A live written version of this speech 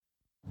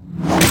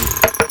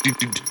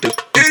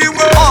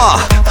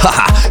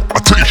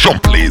Attention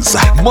please.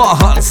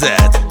 Mahan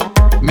zed.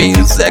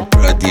 Music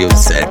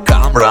producer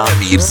Kamran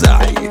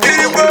Mirzai.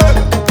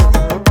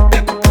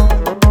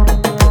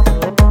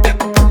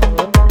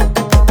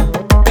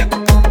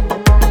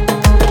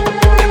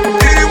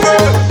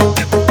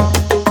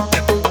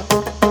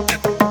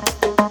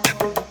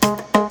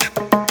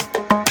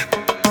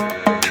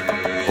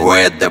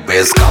 With the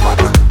bass coming,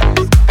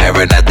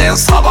 every night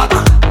dance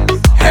Havana.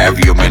 Have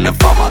you been a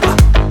famana?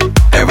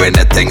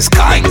 Everything's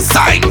kind,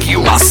 thank you.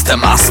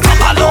 Mastam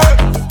الان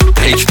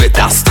پیک به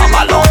دستم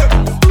الان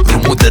رو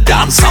مود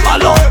دنسم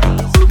الان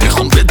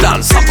میخوام به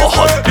دنسم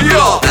باحال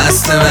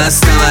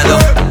مستم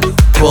الان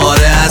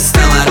پاره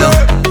هستم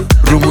الان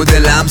رو مود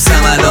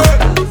لمسم الان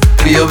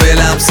بیا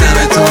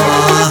بلمسم تو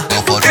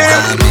بابا رو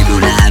هم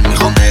میلونن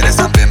میخوام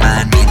برسم به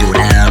من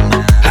میدونم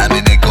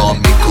همه نگاه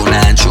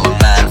میکنن چون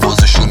من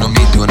فازشونو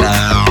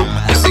میدونم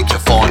کسی که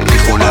فان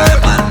میخونن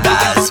من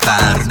دست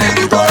بر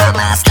نمیدارم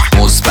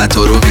اصلا مثبت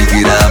رو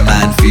میگیرم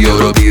منفی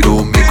رو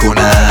بیرون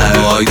میکنم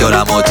وای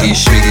دارم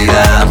آتیش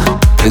میگیرم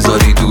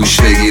بذاری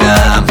دوش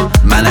بگیرم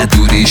من از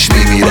دوریش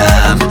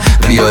میمیرم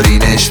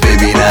بیارینش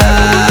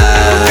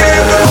ببینم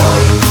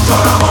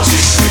دارم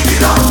آتیش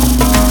میگیرم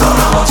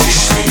دارم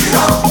آتیش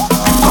میگیرم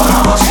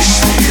دارم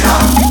آتیش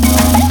میگیرم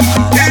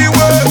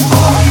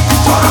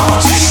دارم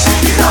آتیش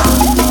میگیرم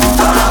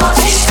دارم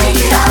آتیش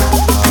میگیرم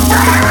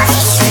دارم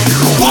آتیش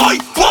میگیرم وای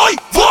وای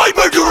وای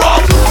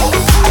بگیرم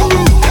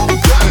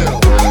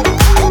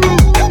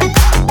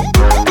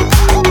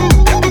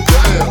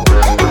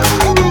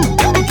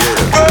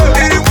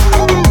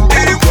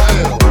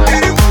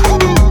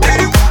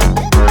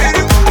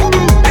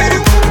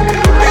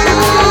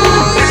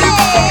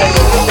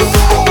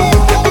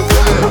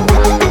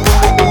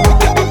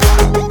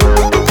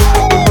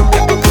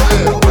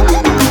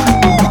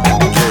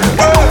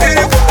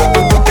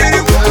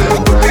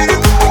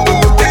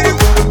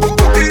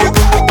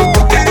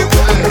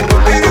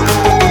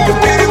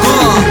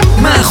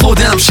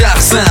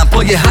شخصم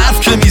پای حرف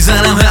که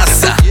میزنم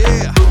هستم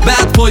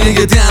بعد پای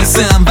یه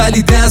دنسم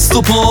ولی دست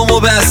و پامو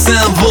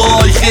بستم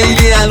وای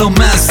خیلی الان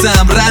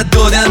مستم رد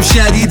دادم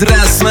شدید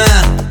رسما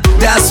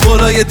دست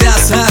بالای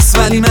دست هست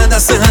ولی من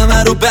دست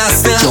همه رو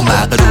بستم چون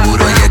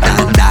مغرورای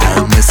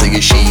دندم مثل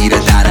یه شیر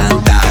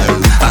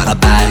درندم فقط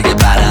برگ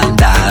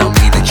برندم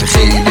میده که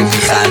خیلی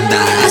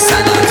میخندم اصلا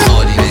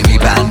خالی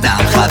نمیبندم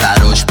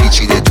خبراش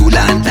پیچیده تو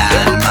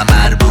لندن من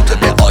مربوط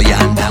به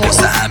آیندم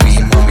واسه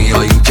همین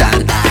مومیایی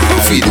کردم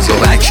فیروز و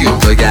وکیوم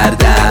تا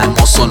گردن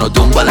ماسونو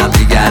دنبالم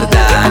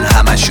میگردن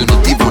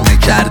همشونو دیوونه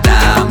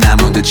کردم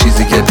نمونده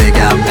چیزی که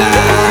بگم نه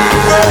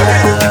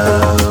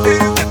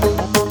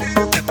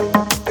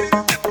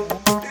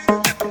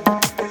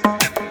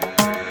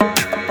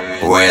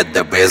With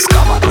the bass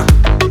coming,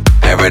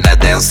 every night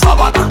dance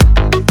Havana.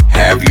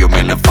 Have you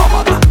been a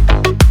famana?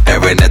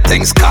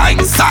 Everything's kind,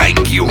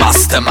 thank you.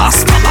 Mastam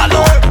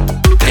الان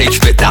پیک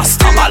به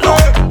دستم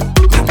الان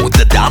رو مود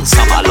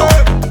دنسم الان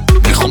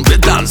میخوام به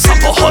دنسم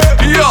باحال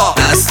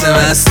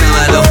مستم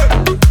الان